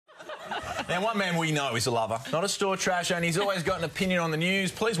Now, one man we know is a lover, not a store trasher, and he's always got an opinion on the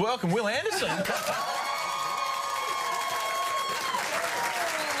news. Please welcome Wil Anderson. You like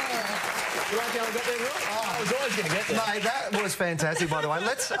how I got there, Wil? I was always going to get there. Mate, that was fantastic, by the way.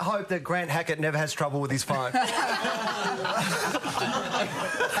 Let's hope that Grant Hackett never has trouble with his phone.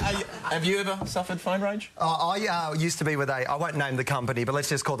 Have you ever suffered phone rage? I used to be with I won't name the company, but let's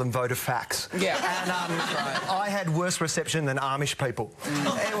just call them Vodafix. Yeah. And I had worse reception than Amish people.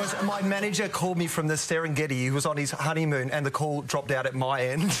 It was, my manager called me from the Serengeti. He was on his honeymoon, and the call dropped out at my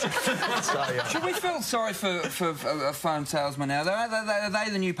end. So, yeah. Should we feel sorry for a phone salesman now? Are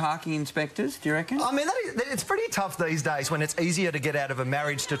they the new parking inspectors, do you reckon? I mean, it's pretty tough these days when it's easier to get out of a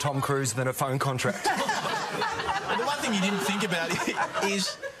marriage to Tom Cruise than a phone contract. Well, the one thing you didn't think about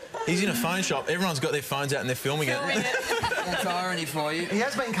is he's in a phone shop. Everyone's got their phones out and they're filming it. That's irony for you. He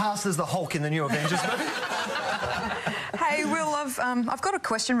has been cast as the Hulk in the new Avengers movie. Hey, Wil, I've got a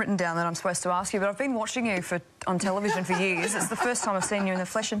question written down that I'm supposed to ask you, but I've been watching you on television for years. It's the first time I've seen you in the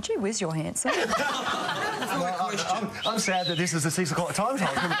flesh, and gee whiz, you're handsome. I'm sad that this is the 6 o'clock time zone.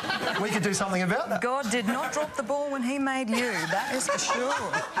 We could do something about that. God did not drop the ball when he made you, that is for sure.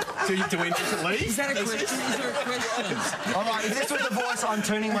 Do we instantly? Is that a question? Is there a question? All right, if this was the voice, I'm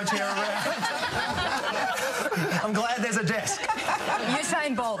turning my chair around. I'm glad there's a desk.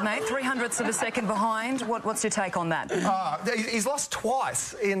 Usain Bolt, mate, 300ths of a second behind. What's your take on that? He's lost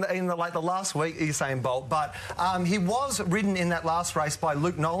twice in the last week, Usain Bolt, but he was ridden in that last race by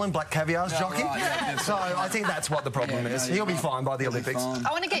Luke Nolan, Black Caviar's jockey. Right, yeah, so I think that's what the problem is. He'll be fine by the Olympics.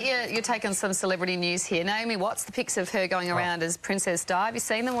 I want to get your take on some celebrity news here. Naomi Watts, the pics of her going around as Princess Di. Have you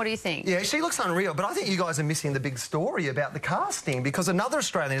seen them? What do you think? Yeah, she looks unreal, but I think you guys are missing the big story about the casting, because another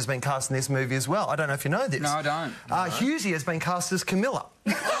Australian has been cast in this movie as well. I don't know if you know this. No, I don't. Hughesy has been cast as Camilla.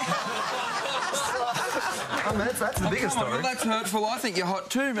 I mean, that's the biggest story. Well, that's hurtful. I think you're hot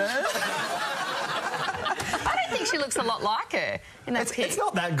too, man. I don't think she looks a lot like her in that pic. It's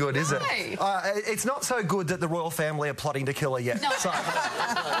not that good, is it? No. It's not so good that the royal family are plotting to kill her yet. No. So.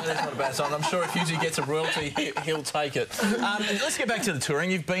 That's not a bad sign. I'm sure if Hughesy gets a royalty, he'll take it. Let's get back to the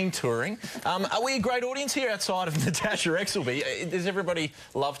touring. You've been touring. Are we a great audience here outside of Natasha Exelby? Does everybody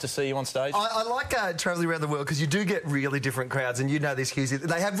love to see you on stage? I like travelling around the world because you do get really different crowds, and you know this, Hughesy.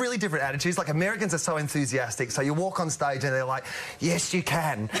 They have really different attitudes. Like, Americans are so enthusiastic, so you walk on stage and they're like, yes, you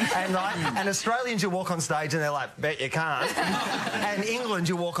can. And Australians, you walk on stage and they're like, bet you can't. And England,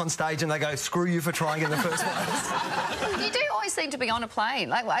 you walk on stage and they go, screw you for trying in the first place. You do always seem to be on a plane.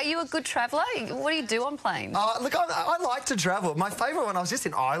 Like, are you a good traveller? What do you do on planes? Look, I like to travel. My favourite one, I was just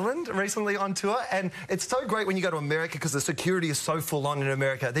in Ireland recently on tour, and it's so great when you go to America because the security is so full on in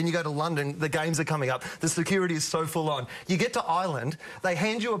America. Then you go to London, the games are coming up, the security is so full on. You get to Ireland, they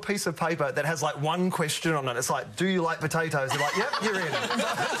hand you a piece of paper that has, like, one question on it. It's like, do you like potatoes? They're like, yep, you're in.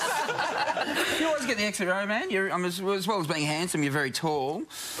 You always get the extra row, man. As well as being handsome, you're very tall.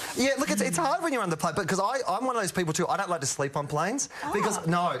 Yeah, look, it's hard when you're on the plane, because I'm one of those people too. I don't like to sleep on planes because,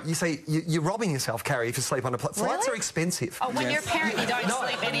 no, you see, you're robbing yourself, Carrie, if you sleep on a plane. Flights are expensive. Oh, when you're a parent, you don't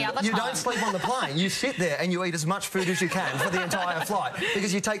sleep any other time. You don't sleep on the plane. You sit there and you eat as much food as you can for the entire flight,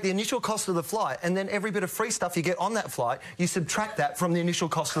 because you take the initial cost of the flight and then every bit of free stuff you get on that flight, you subtract that from the initial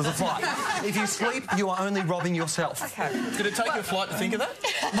cost of the flight. If you sleep, you are only robbing yourself. Okay. Did it take you a flight to think of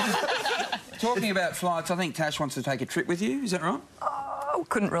that? Talking about flights, I think Tash wants to take a trip with you. Is that right? Oh,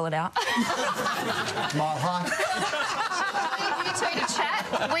 couldn't rule it out. Mile high. You two to chat.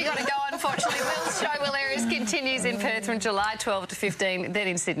 We got to go, unfortunately. Wil's show, Wil Areas, continues in Perth from July 12 to 15, then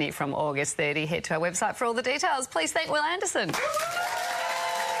in Sydney from August 30. Head to our website for all the details. Please thank Wil Anderson.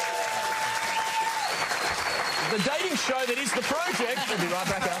 The dating show that is The Project. We'll be right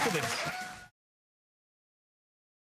back after this.